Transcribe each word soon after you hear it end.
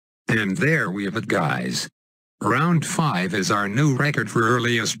And there we have it, guys. Round 5 is our new record for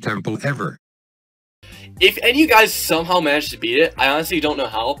earliest tempo ever. If any of you guys somehow manage to beat it, I honestly don't know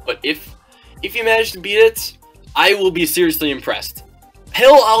how, but if you manage to beat it, I will be seriously impressed.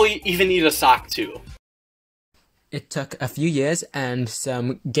 Hell, I'll even need a sock too. It took a few years and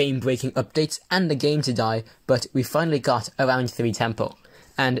some game-breaking updates and the game to die, but we finally got a round 3 tempo.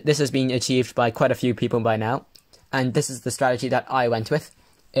 And this has been achieved by quite a few people by now. And this is the strategy that I went with.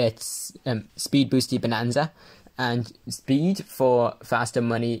 It's speed boosty bonanza, and speed for faster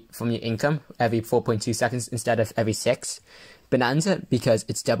money from your income every 4.2 seconds instead of every 6. Bonanza because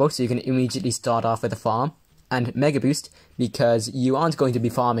it's double, so you can immediately start off with a farm. And mega boost because you aren't going to be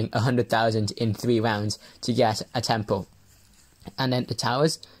farming 100,000 in 3 rounds to get a tempo. And then the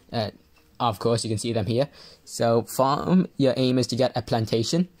towers, of course you can see them here. So farm, your aim is to get a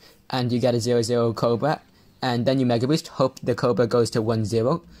plantation, and you get a 0-0 cobra. And then you mega boost, hope the cobra goes to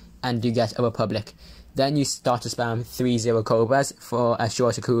 1-0, and you get a republic. Then you start to spam 3-0 cobras for a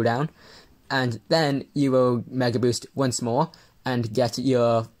shorter cooldown, and then you will mega boost once more and get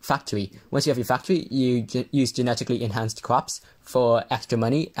your factory. Once you have your factory, you use genetically enhanced crops for extra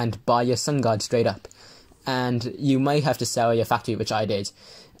money and buy your sun god straight up. And you might have to sell your factory, which I did.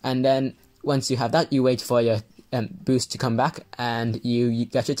 And then once you have that, you wait for your boost to come back, and you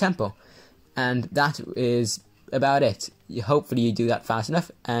get your tempo. And that is about it. Hopefully you do that fast enough,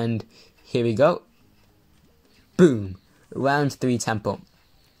 and here we go. Boom! Round 3 tempo.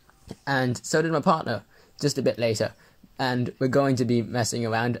 And so did my partner, just a bit later. And we're going to be messing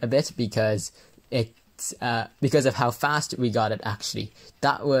around a bit because it's because of how fast we got it actually.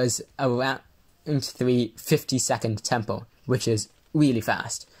 That was a round 3 50-second tempo, which is really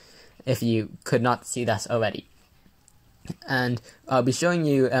fast, if you could not see that already. And I'll be showing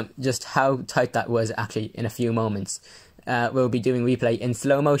you just how tight that was actually in a few moments. We'll be doing replay in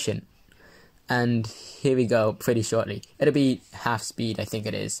slow motion. And here we go pretty shortly. It'll be half speed, I think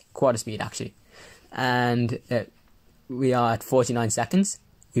it is. Quarter speed actually. And we are at 49 seconds.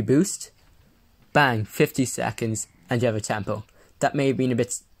 We boost. Bang, 50 seconds and you have a tempo. That may have been a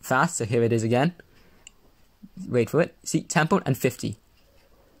bit fast, so here it is again. Wait for it. See, tempo and 50.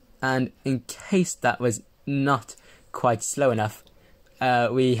 And in case that was not quite slow enough,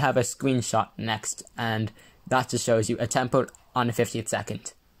 we have a screenshot next, and that just shows you a tempo on the 50th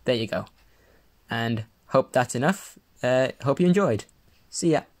second. There you go. And hope that's enough. Hope you enjoyed.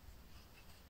 See ya.